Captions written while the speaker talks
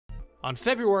On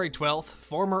February 12th,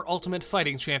 former Ultimate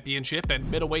Fighting Championship and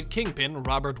middleweight kingpin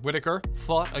Robbert Whittaker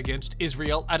fought against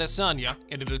Israel Adesanya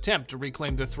in an attempt to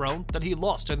reclaim the throne that he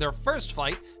lost in their first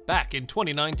fight back in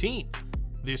 2019.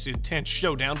 This intense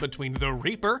showdown between the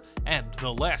Reaper and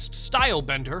the last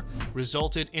Stylebender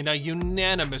resulted in a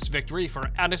unanimous victory for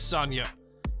Adesanya.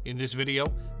 In this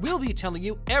video, we'll be telling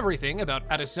you everything about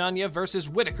Adesanya versus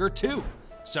Whittaker 2.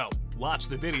 So, watch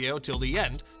the video till the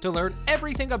end to learn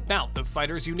everything about the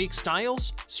fighter's unique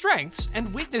styles, strengths,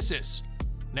 and weaknesses.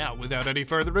 Now, without any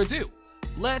further ado,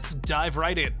 let's dive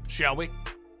right in, shall we?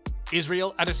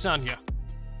 Israel Adesanya.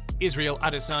 Israel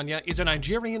Adesanya is a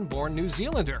Nigerian-born New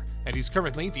Zealander, and he's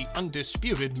currently the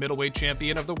undisputed middleweight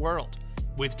champion of the world.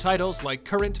 With titles like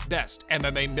current best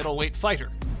MMA middleweight fighter,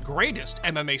 greatest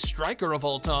MMA striker of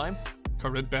all time,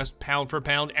 current best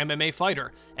pound-for-pound MMA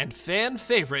fighter, and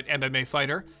fan-favorite MMA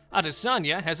fighter,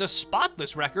 Adesanya has a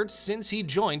spotless record since he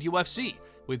joined UFC,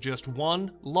 with just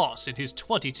one loss in his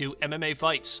 22 MMA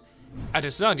fights.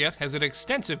 Adesanya has an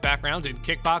extensive background in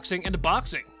kickboxing and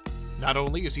boxing. Not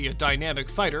only is he a dynamic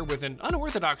fighter with an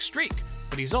unorthodox streak,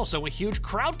 but he's also a huge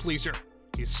crowd pleaser,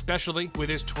 especially with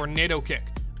his tornado kick,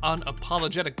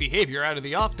 unapologetic behavior out of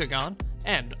the octagon,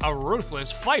 and a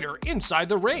ruthless fighter inside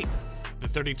the ring. The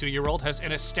 32-year-old has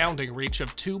an astounding reach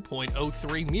of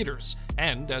 2.03 meters,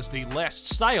 and as the last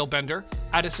Stylebender,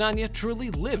 Adesanya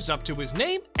truly lives up to his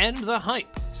name and the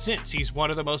hype, since he's one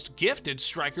of the most gifted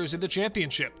strikers in the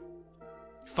championship.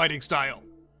 Fighting style.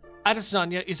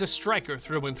 Adesanya is a striker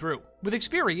through and through, with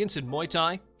experience in Muay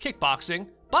Thai, kickboxing,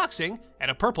 boxing, and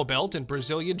a purple belt in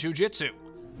Brazilian Jiu-Jitsu.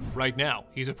 Right now,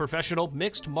 he's a professional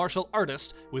mixed martial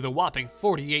artist with a whopping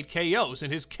 48 KOs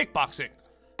in his kickboxing.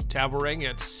 Towering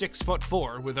at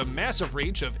 6'4" with a massive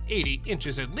reach of 80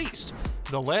 inches at least,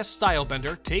 the last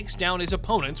Stylebender takes down his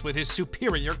opponents with his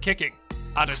superior kicking.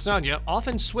 Adesanya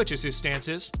often switches his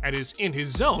stances and is in his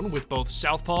zone with both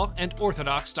southpaw and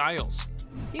orthodox styles.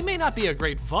 He may not be a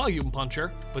great volume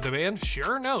puncher, but the man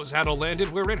sure knows how to land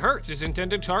it where it hurts his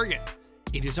intended target.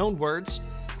 In his own words,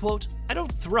 quote, "I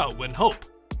don't throw and hope.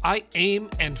 I aim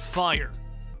and fire."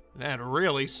 That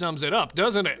really sums it up,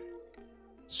 doesn't it?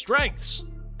 Strengths.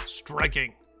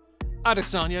 Striking.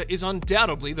 Adesanya is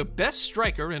undoubtedly the best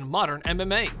striker in modern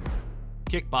MMA.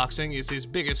 Kickboxing is his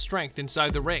biggest strength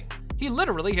inside the ring. He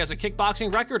literally has a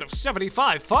kickboxing record of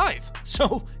 75-5,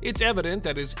 so it's evident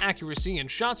that his accuracy and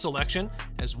shot selection,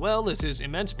 as well as his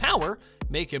immense power,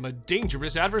 make him a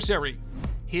dangerous adversary.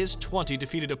 His 20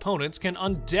 defeated opponents can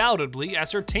undoubtedly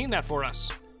ascertain that for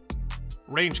us.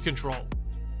 Range control.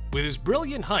 With his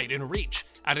brilliant height and reach,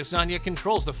 Adesanya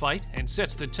controls the fight and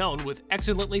sets the tone with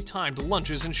excellently timed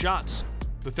lunges and shots.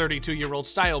 The 32-year-old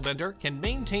Stylebender can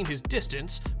maintain his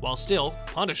distance while still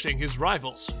punishing his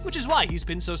rivals, which is why he's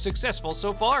been so successful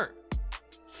so far.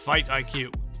 Fight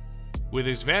IQ. With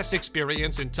his vast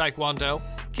experience in Taekwondo,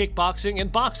 kickboxing,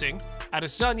 and boxing,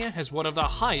 Adesanya has one of the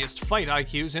highest fight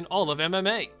IQs in all of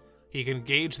MMA. He can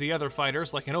gauge the other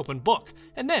fighters like an open book,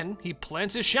 and then he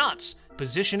plants his shots,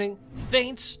 positioning,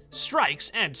 feints, strikes,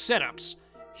 and setups.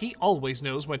 He always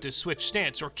knows when to switch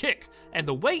stance or kick, and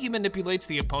the way he manipulates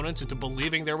the opponents into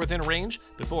believing they're within range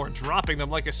before dropping them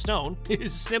like a stone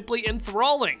is simply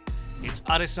enthralling. It's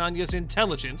Adesanya's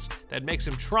intelligence that makes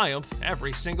him triumph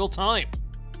every single time.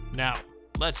 Now,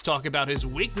 let's talk about his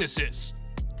weaknesses.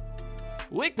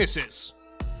 Weaknesses.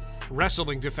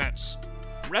 Wrestling defense.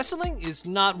 Wrestling is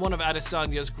not one of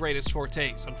Adesanya's greatest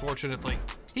fortes, unfortunately.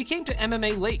 He came to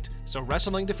MMA late, so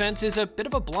wrestling defense is a bit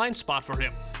of a blind spot for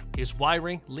him. His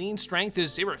wiry, lean strength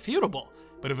is irrefutable,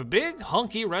 but if a big,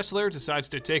 hunky wrestler decides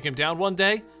to take him down one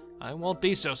day, I won't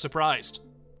be so surprised.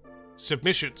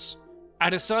 Submissions.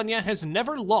 Adesanya has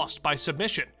never lost by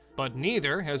submission, but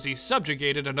neither has he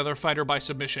subjugated another fighter by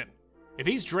submission. If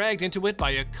he's dragged into it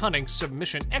by a cunning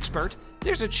submission expert,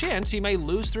 there's a chance he may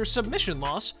lose through submission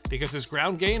loss because his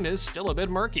ground game is still a bit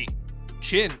murky.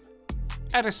 Chin.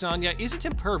 Adesanya isn't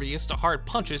impervious to hard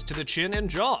punches to the chin and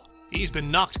jaw. He's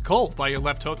been knocked cold by a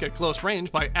left hook at close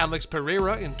range by Alex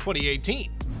Pereira in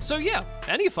 2018. So yeah,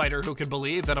 any fighter who can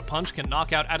believe that a punch can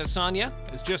knock out Adesanya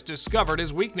has just discovered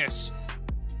his weakness.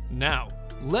 Now,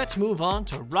 let's move on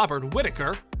to Robbert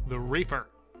Whittaker, the Reaper.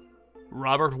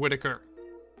 Robbert Whittaker.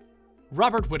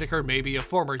 Robbert Whittaker may be a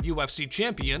former UFC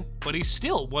champion, but he's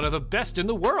still one of the best in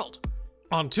the world.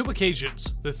 On 2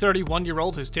 occasions, the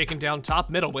 31-year-old has taken down top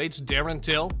middleweights Darren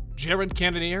Till, Jared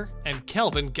Cannonier, and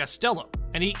Kelvin Gastelum,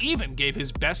 and he even gave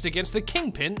his best against the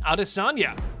kingpin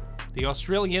Adesanya. The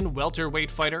Australian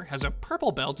welterweight fighter has a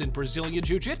purple belt in Brazilian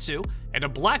Jiu-Jitsu and a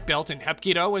black belt in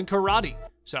Hapkido and Karate,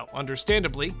 so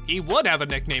understandably, he would have a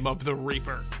nickname of the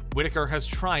Reaper. Whittaker has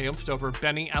triumphed over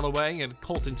Benny Alloway and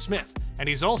Colton Smith, and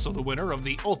he's also the winner of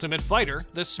the Ultimate Fighter,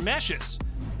 The Smashes.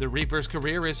 The Reaper's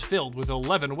career is filled with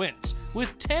 11 wins,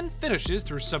 with 10 finishes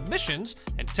through submissions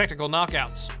and technical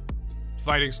knockouts.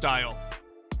 Fighting style.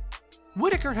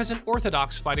 Whittaker has an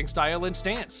orthodox fighting style and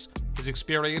stance. His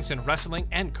experience in wrestling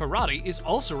and karate is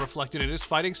also reflected in his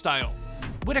fighting style.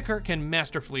 Whittaker can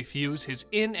masterfully fuse his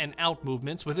in and out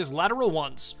movements with his lateral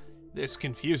ones. This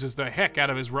confuses the heck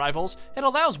out of his rivals and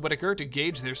allows Whittaker to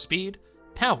gauge their speed,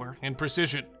 power, and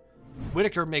precision.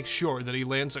 Whittaker makes sure that he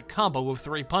lands a combo of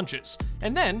 3 punches,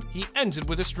 and then he ends it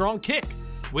with a strong kick.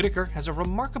 Whittaker has a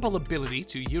remarkable ability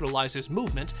to utilize his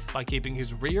movement by keeping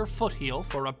his rear foot heel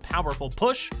for a powerful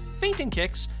push, feinting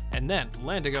kicks, and then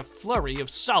landing a flurry of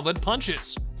solid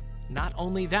punches. Not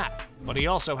only that, but he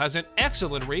also has an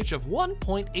excellent reach of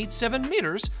 1.87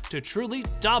 meters to truly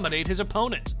dominate his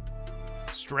opponent.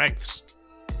 Strengths.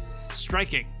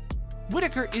 Striking.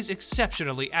 Whittaker is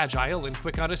exceptionally agile and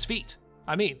quick on his feet.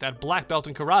 I mean, that black belt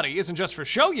in karate isn't just for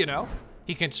show, you know.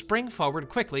 He can spring forward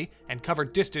quickly and cover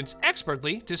distance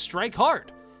expertly to strike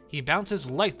hard. He bounces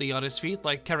lightly on his feet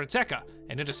like karateka,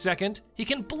 and in a second, he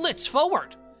can blitz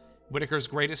forward. Whittaker's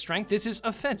greatest strength is his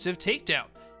offensive takedown,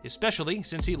 especially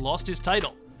since he lost his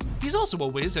title. He's also a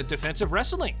whiz at defensive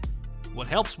wrestling. What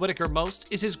helps Whittaker most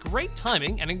is his great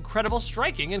timing and incredible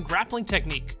striking and grappling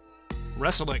technique.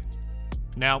 Wrestling.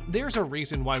 Now, there's a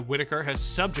reason why Whittaker has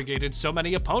subjugated so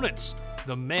many opponents.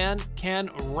 The man can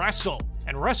wrestle,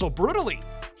 and wrestle brutally.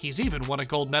 He's even won a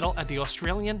gold medal at the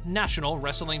Australian National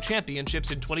Wrestling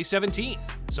Championships in 2017,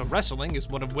 so wrestling is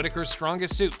one of Whittaker's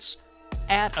strongest suits.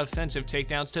 Add offensive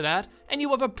takedowns to that, and you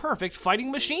have a perfect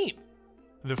fighting machine.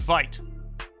 The fight.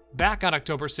 Back on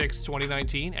October 6,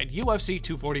 2019, at UFC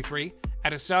 243,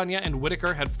 Adesanya and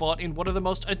Whittaker had fought in one of the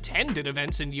most attended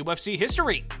events in UFC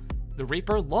history. The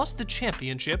Reaper lost the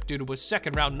championship due to a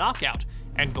second-round knockout,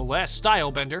 and the last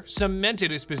stylebender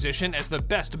cemented his position as the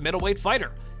best middleweight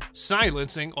fighter,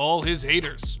 silencing all his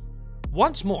haters.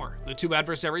 Once more, the two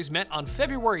adversaries met on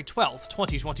February 12,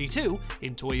 2022,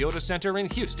 in Toyota Center in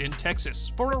Houston,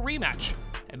 Texas, for a rematch,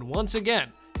 and once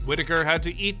again, Whittaker had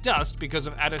to eat dust because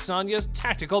of Adesanya's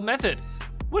tactical method.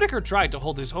 Whittaker tried to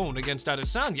hold his own against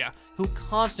Adesanya, who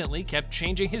constantly kept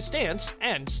changing his stance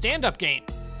and stand-up game.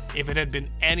 If it had been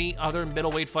any other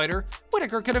middleweight fighter,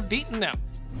 Whittaker could have beaten them,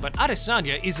 but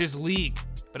Adesanya is his league.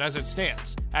 But as it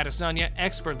stands, Adesanya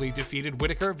expertly defeated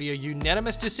Whittaker via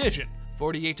unanimous decision,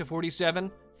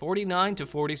 48-47,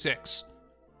 49-46.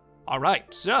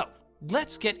 Alright, so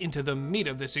let's get into the meat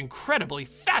of this incredibly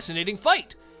fascinating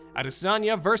fight.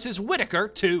 Adesanya versus Whittaker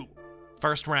 2.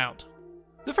 First round.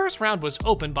 The first round was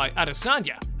opened by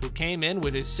Adesanya, who came in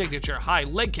with his signature high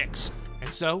leg kicks,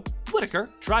 and so Whittaker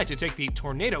tried to take the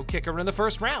tornado kicker in the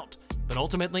first round, but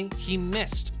ultimately he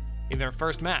missed. In their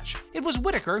first match, it was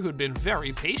Whittaker who'd been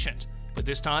very patient, but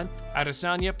this time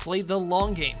Adesanya played the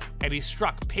long game, and he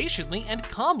struck patiently and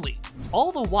calmly,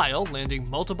 all the while landing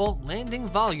multiple landing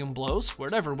volume blows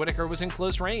wherever Whittaker was in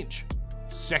close range.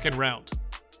 Second round.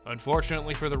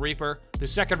 Unfortunately for the Reaper, the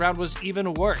second round was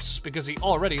even worse because he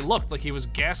already looked like he was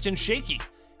gassed and shaky.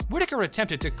 Whittaker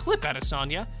attempted to clip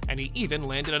Adesanya, and he even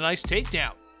landed a nice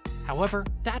takedown. However,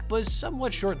 that was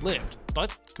somewhat short-lived,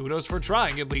 but kudos for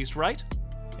trying at least, right?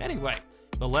 Anyway,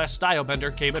 the last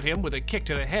stylebender came at him with a kick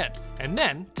to the head, and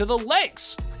then to the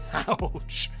legs.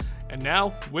 Ouch! And now,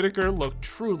 Whittaker looked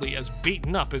truly as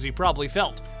beaten up as he probably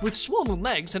felt, with swollen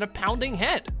legs and a pounding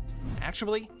head.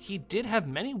 Actually, he did have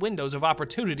many windows of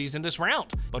opportunities in this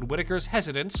round, but Whittaker's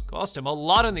hesitance cost him a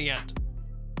lot in the end.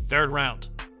 Third round.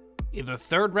 In the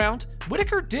third round,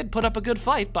 Whittaker did put up a good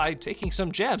fight by taking some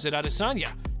jabs at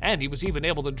Adesanya, and he was even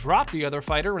able to drop the other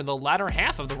fighter in the latter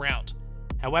half of the round.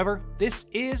 However, this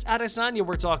is Adesanya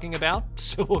we're talking about,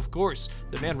 so of course,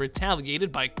 the man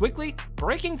retaliated by quickly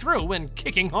breaking through and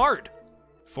kicking hard.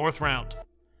 Fourth round.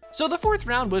 So the fourth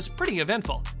round was pretty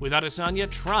eventful, with Adesanya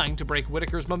trying to break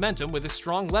Whittaker's momentum with his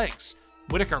strong legs.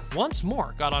 Whittaker once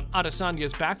more got on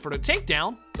Adesanya's back for a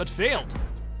takedown, but failed.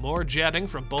 More jabbing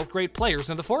from both great players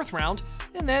in the fourth round,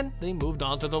 and then they moved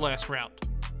on to the last round.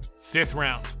 Fifth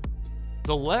round.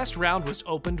 The last round was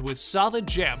opened with solid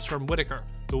jabs from Whittaker,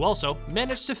 who also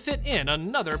managed to fit in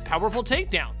another powerful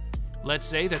takedown. Let's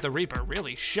say that the Reaper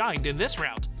really shined in this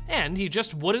round, and he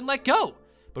just wouldn't let go.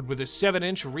 But with a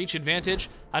 7-inch reach advantage,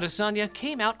 Adesanya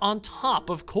came out on top,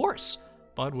 of course.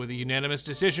 But with a unanimous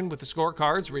decision with the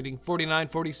scorecards reading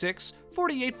 49-46,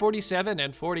 48-47,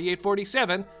 and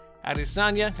 48-47,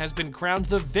 Adesanya has been crowned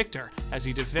the victor as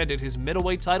he defended his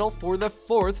middleweight title for the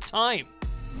 4th time.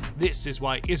 This is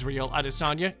why Israel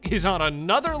Adesanya is on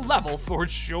another level for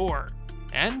sure.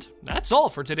 And that's all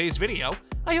for today's video.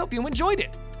 I hope you enjoyed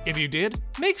it. If you did,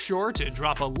 make sure to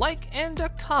drop a like and a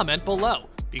comment below,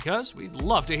 because we'd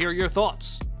love to hear your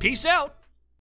thoughts. Peace out!